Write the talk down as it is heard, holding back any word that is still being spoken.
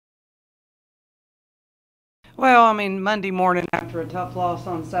Well, I mean, Monday morning after a tough loss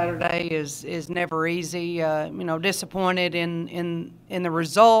on Saturday is never easy. Disappointed in the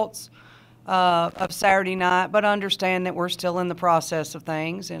results of Saturday night, but understand that we're still in the process of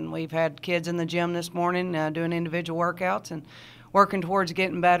things, and we've had kids in the gym this morning doing individual workouts and working towards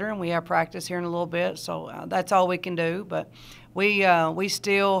getting better, and we have practice here in a little bit, so that's all we can do. But we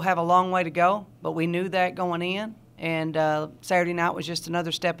still have a long way to go, but we knew that going in. And Saturday night was just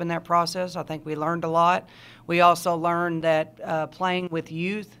another step in that process. I think we learned a lot. We also learned that playing with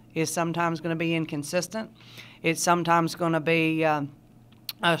youth is sometimes going to be inconsistent. It's sometimes going to be a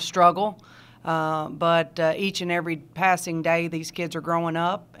struggle. But each and every passing day, these kids are growing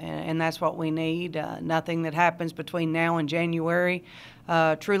up, and that's what we need. Nothing that happens between now and January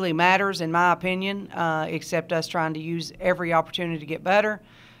truly matters, in my opinion, except us trying to use every opportunity to get better.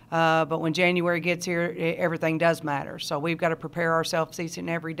 But when January gets here, everything does matter. So we've got to prepare ourselves each and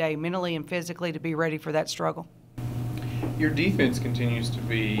every day, mentally and physically, to be ready for that struggle. Your defense continues to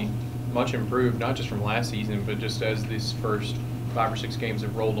be much improved, not just from last season, but just as these first 5 or 6 games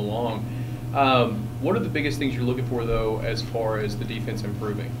have rolled along. What are the biggest things you're looking for, though, as far as the defense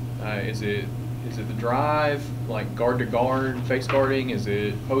improving? Is it the drive, like guard to guard, face guarding? Is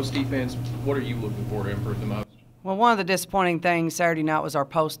it post defense? What are you looking for to improve the most? Well, one of the disappointing things Saturday night was our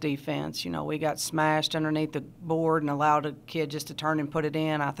post defense. We got smashed underneath the board and allowed a kid just to turn and put it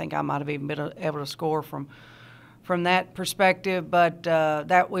in. I think I might have even been able to score from that perspective, but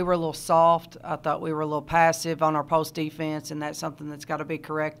that we were a little soft. I thought we were a little passive on our post defense, and that's something that's got to be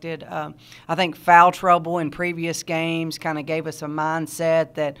corrected. I think foul trouble in previous games kind of gave us a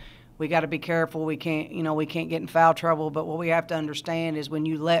mindset that we got to be careful. We can't get in foul trouble. But what we have to understand is when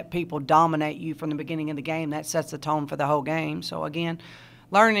you let people dominate you from the beginning of the game, that sets the tone for the whole game. So again,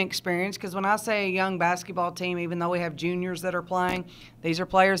 learning experience, because when I say a young basketball team, even though we have juniors that are playing, these are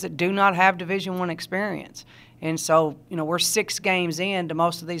players that do not have Division I experience. And so, we're 6 games in to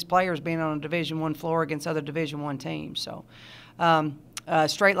most of these players being on a Division I floor against other Division I teams. So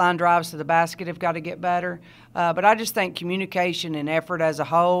straight line drives to the basket have got to get better. But I just think communication and effort as a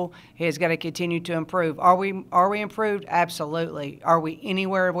whole has got to continue to improve. Are we improved? Absolutely. Are we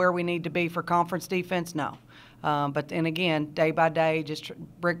anywhere where we need to be for conference defense? No. But then again, day by day, just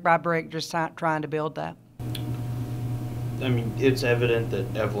brick by brick, just trying to build that. I mean, it's evident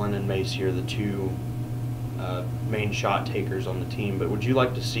that Evelyn and Macy are the two main shot takers on the team, but would you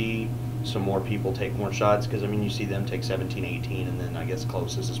like to see some more people take more shots? Because, I mean, you see them take 17, 18, and then I guess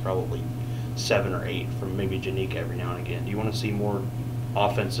closest is probably 7 or 8 from maybe Janika every now and again. Do you want to see more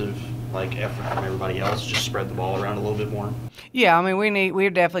offensive effort from everybody else, just spread the ball around a little bit more? Yeah, I mean, we're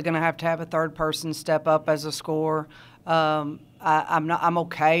definitely going to have a third person step up as a scorer. I'm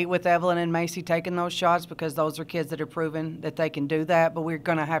okay with Evelyn and Macy taking those shots because those are kids that are proven that they can do that, but we're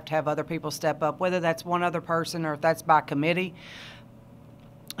going to have other people step up, whether that's one other person or if that's by committee.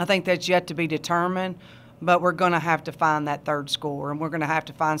 I think that's yet to be determined, but we're going to have to find that third scorer, and we're going to have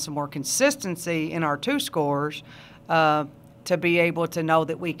to find some more consistency in our 2 scorers to be able to know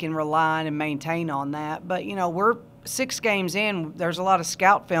that we can rely and maintain on that. But, we're 6 games in. There's a lot of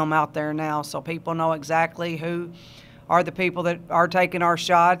scout film out there now, so people know exactly who are the people that are taking our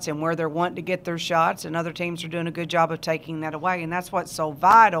shots and where they're wanting to get their shots, and other teams are doing a good job of taking that away. And that's what's so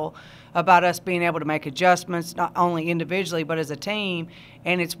vital about us being able to make adjustments, not only individually but as a team,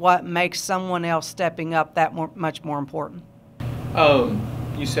 and it's what makes someone else stepping up that much more important.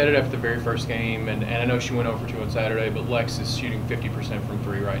 You said it after the very first game, and I know she went over 2 on Saturday, but Lex is shooting 50% from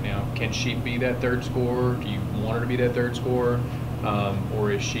 3 right now. Can she be that third scorer? Do you want her to be that third scorer?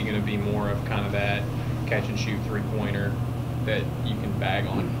 Or is she going to be more of kind of that catch-and-shoot three-pointer that you can bag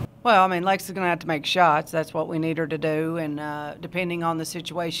on? Well, I mean, Lex is going to have to make shots. That's what we need her to do. And depending on the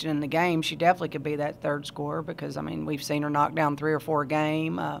situation in the game, she definitely could be that third scorer because, I mean, we've seen her knock down 3 or 4 a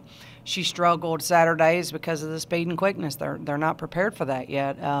game. She struggled Saturdays because of the speed and quickness. They're not prepared for that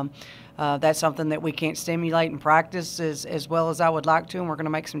yet. That's something that we can't stimulate in practice as well as I would like to, and we're going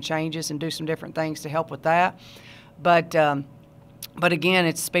to make some changes and do some different things to help with that. But again,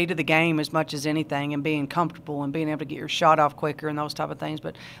 it's speed of the game as much as anything, and being comfortable and being able to get your shot off quicker and those type of things.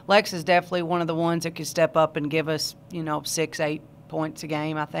 But Lex is definitely one of the ones that could step up and give us, 6, 8 points a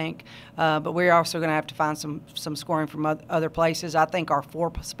game, I think. But we're also going to have to find some scoring from other places. I think our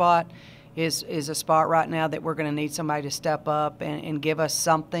 4th spot is a spot right now that we're going to need somebody to step up and give us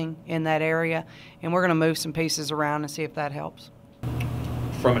something in that area. And we're going to move some pieces around and see if that helps.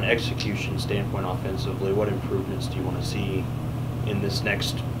 From an execution standpoint offensively, what improvements do you want to see in this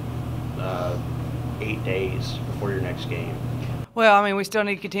next 8 days before your next game? Well, I mean, we still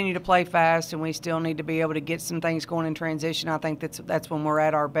need to continue to play fast, and we still need to be able to get some things going in transition. I think that's when we're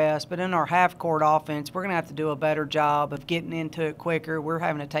at our best. But in our half-court offense, we're going to have to do a better job of getting into it quicker. We're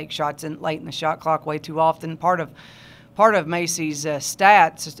having to take shots in late in the shot clock way too often. Part of Macy's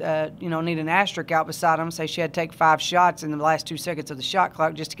stats, need an asterisk out beside them. Say she had to take 5 shots in the last 2 seconds of the shot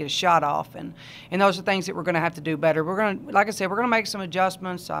clock just to get a shot off, and those are things that we're going to have to do better. We're going to, like I said, we're going to make some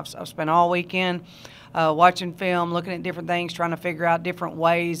adjustments. I've spent all weekend watching film, looking at different things, trying to figure out different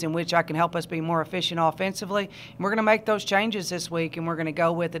ways in which I can help us be more efficient offensively. And we're going to make those changes this week, and we're going to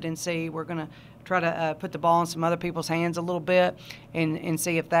go with it and see. We're going to try to put the ball in some other people's hands a little bit and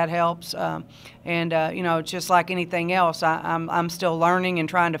see if that helps. Just like anything else, I'm still learning and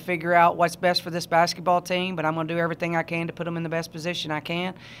trying to figure out what's best for this basketball team, but I'm going to do everything I can to put them in the best position I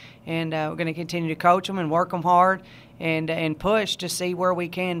can. And we're going to continue to coach them and work them hard and push to see where we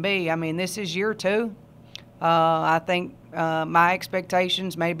can be. I mean, this is year 2. I think my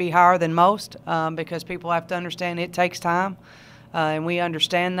expectations may be higher than most because people have to understand it takes time. And we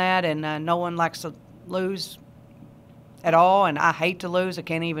understand that, and no one likes to lose at all, and I hate to lose. I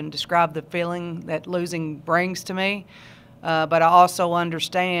can't even describe the feeling that losing brings to me. But I also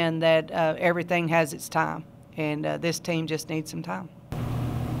understand that everything has its time, and this team just needs some time.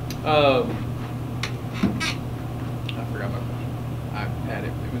 I forgot my question. I had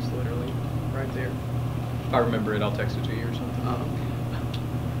it. It was literally right there. If I remember it, I'll text it to you or something.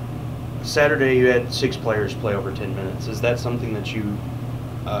 Saturday, you had 6 players play over 10 minutes. Is that something that you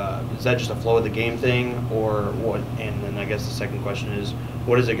is that just a flow of the game thing, or what? And then I guess the second question is,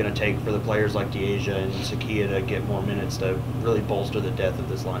 what is it going to take for the players like Deasia and Sakia to get more minutes to really bolster the depth of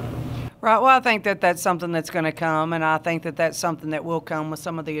this lineup? Right. Well, I think that that's something that's going to come, and I think that that's something that will come with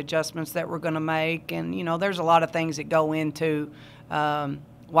some of the adjustments that we're going to make. And, there's a lot of things that go into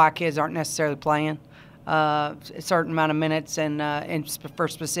why kids aren't necessarily playing a certain amount of minutes and for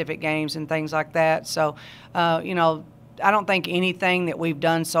specific games and things like that. So, I don't think anything that we've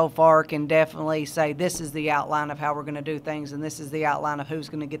done so far can definitely say this is the outline of how we're going to do things and this is the outline of who's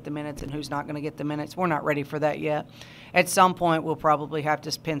going to get the minutes and who's not going to get the minutes. We're not ready for that yet. At some point, we'll probably have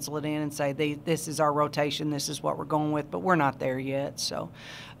to pencil it in and say this is our rotation, this is what we're going with, but we're not there yet. So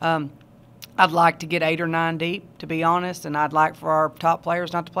I'd like to get 8 or 9 deep, to be honest, and I'd like for our top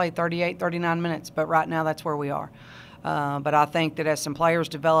players not to play 38, 39 minutes, but right now that's where we are. But I think that as some players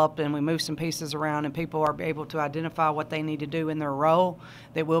develop and we move some pieces around and people are able to identify what they need to do in their role,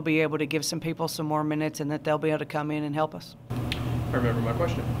 that we'll be able to give some people some more minutes and that they'll be able to come in and help us. I remember my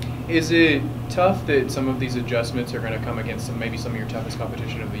question. Is it tough that some of these adjustments are going to come against maybe some of your toughest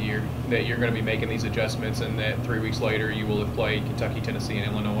competition of the year, that you're going to be making these adjustments and that 3 weeks later you will have played Kentucky, Tennessee,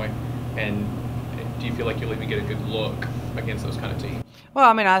 and Illinois? And do you feel like you'll even get a good look against those kind of teams? Well,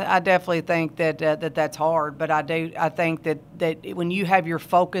 I mean, I definitely think that that's hard, but I think that when you have your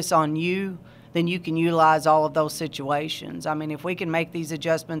focus on you, then you can utilize all of those situations. I mean, if we can make these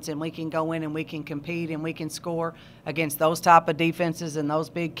adjustments and we can go in and we can compete and we can score against those type of defenses and those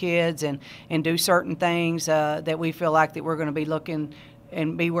big kids and do certain things that we feel like that we're going to be looking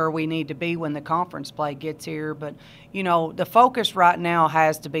and be where we need to be when the conference play gets here. But, the focus right now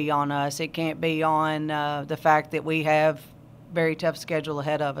has to be on us. It can't be on the fact that we have very tough schedule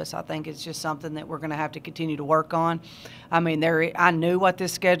ahead of us. I think it's just something that we're going to have to continue to work on. I mean, I knew what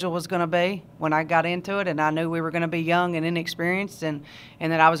this schedule was going to be when I got into it, and I knew we were going to be young and inexperienced and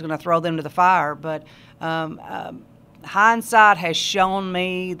that I was going to throw them to the fire. But hindsight has shown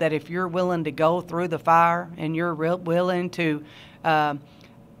me that if you're willing to go through the fire and you're willing to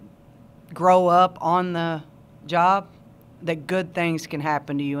grow up on the job, that good things can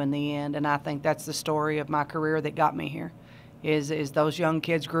happen to you in the end. And I think that's the story of my career that got me here. Is those young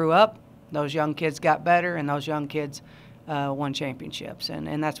kids grew up, those young kids got better, and those young kids won championships,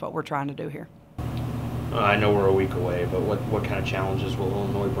 and that's what we're trying to do here. I know we're a week away, but what kind of challenges will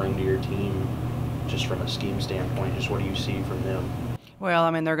Illinois bring to your team just from a scheme standpoint? Just what do you see from them? Well,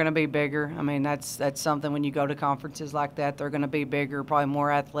 I mean, they're going to be bigger. I mean, that's something when you go to conferences like that, they're going to be bigger, probably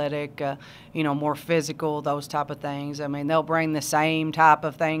more athletic, more physical, those type of things. I mean, they'll bring the same type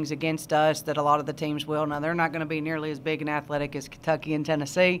of things against us that a lot of the teams will. Now, they're not going to be nearly as big and athletic as Kentucky and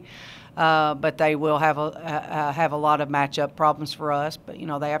Tennessee, but they will have a lot of matchup problems for us. But,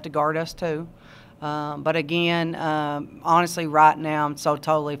 they have to guard us too. But again, honestly, right now I'm so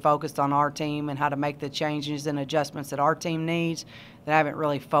totally focused on our team and how to make the changes and adjustments that our team needs that I haven't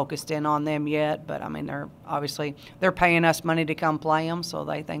really focused in on them yet. But, I mean, they're paying us money to come play them, so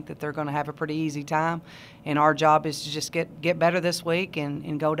they think that they're going to have a pretty easy time. And our job is to just get better this week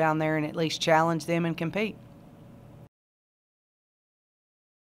and go down there and at least challenge them and compete.